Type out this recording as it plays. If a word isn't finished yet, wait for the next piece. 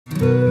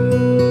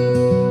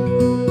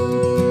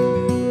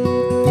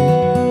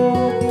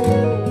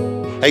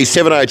Hey,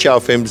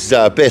 7HLFM's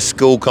best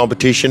school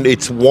competition.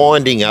 It's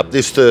winding up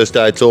this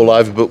Thursday. It's all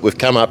over, but we've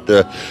come up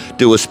to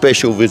do a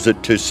special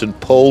visit to St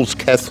Paul's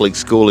Catholic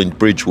School in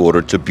Bridgewater.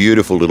 It's a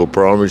beautiful little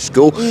primary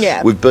school.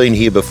 Yeah. We've been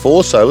here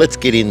before, so let's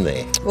get in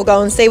there. We'll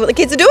go and see what the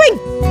kids are doing.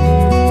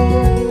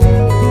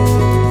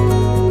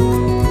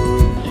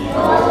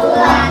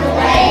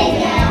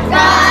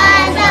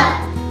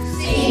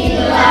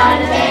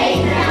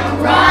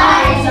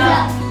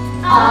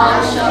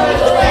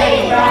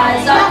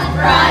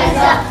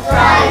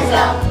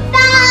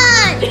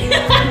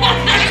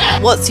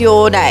 What's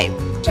your name?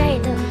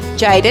 Jaden.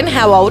 Jaden.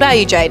 How old are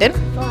you, Jaden?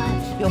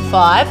 5. You're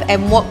 5.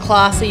 And what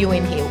class are you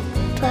in here?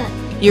 Prep.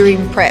 You're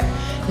in prep.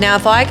 Now,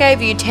 if I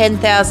gave you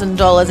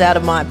 $10,000 out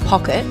of my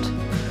pocket,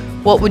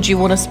 what would you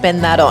want to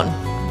spend that on?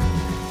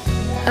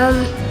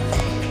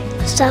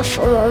 Stuff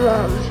for my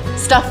mum.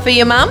 Stuff for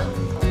your mum?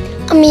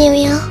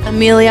 Amelia.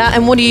 Amelia.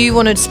 And what do you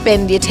want to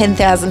spend your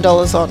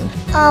 $10,000 on?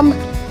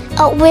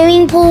 A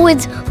swimming pool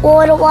with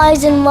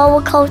waterways and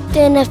roller coaster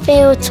and a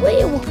Ferris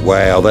wheel.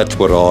 Wow, that's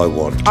what I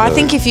want too. I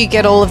think if you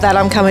get all of that,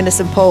 I'm coming to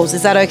St Paul's.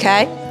 Is that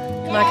okay?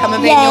 Can I come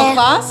and be in your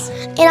class?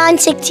 And I'm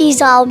 6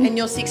 years old. And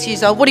you're 6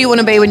 years old. What do you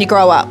want to be when you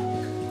grow up?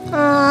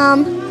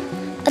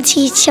 A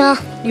teacher.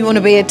 You want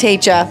to be a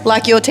teacher.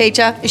 Like your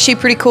teacher? Is she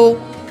pretty cool?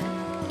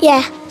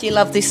 Yeah. Do you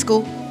love this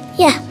school?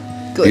 Yeah.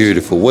 Good.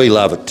 Beautiful. We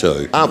love it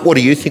too. What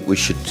do you think we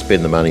should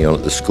spend the money on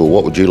at the school?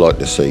 What would you like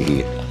to see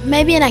here?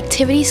 Maybe an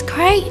activities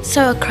crate,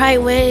 so a crate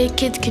where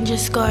kids can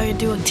just go and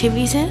do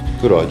activities in.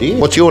 Good idea.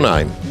 What's your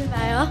name?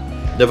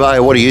 Nevaeh.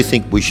 Nevaeh, what do you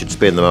think we should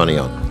spend the money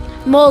on?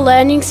 More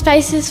learning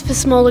spaces for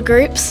smaller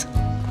groups.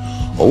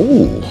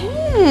 Oh.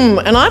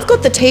 And I've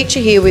got the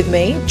teacher here with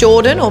me,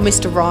 Jordan or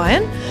Mr.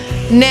 Ryan.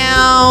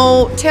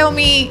 Now, tell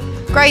me,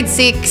 grade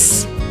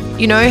 6,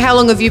 you know, how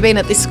long have you been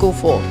at this school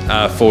for?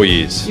 4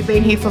 years. You've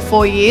been here for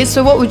 4 years,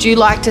 so what would you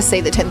like to see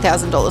the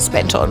 $10,000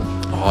 spent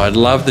on? Oh, I'd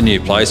love the new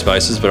play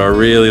spaces, but I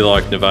really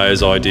like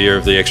Nevaeh's idea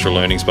of the extra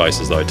learning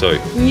spaces though too.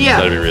 Yeah.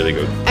 That'd be really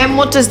good. And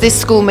what does this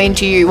school mean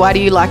to you? Why do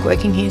you like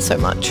working here so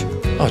much?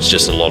 Oh, it's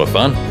just a lot of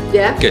fun.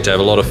 Yeah. Get to have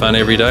a lot of fun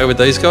every day with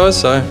these guys,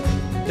 so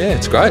yeah,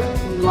 it's great.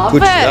 Love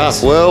Good it.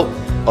 stuff. Well,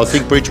 I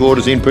think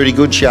Bridgewater's in pretty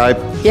good shape.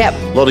 Yep.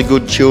 A lot of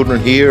good children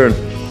here and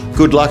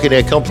good luck in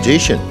our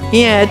competition.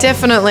 Yeah,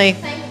 definitely.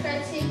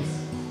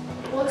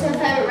 What's our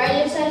favourite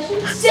radio station?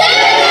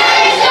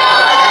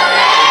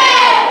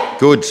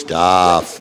 Good stuff.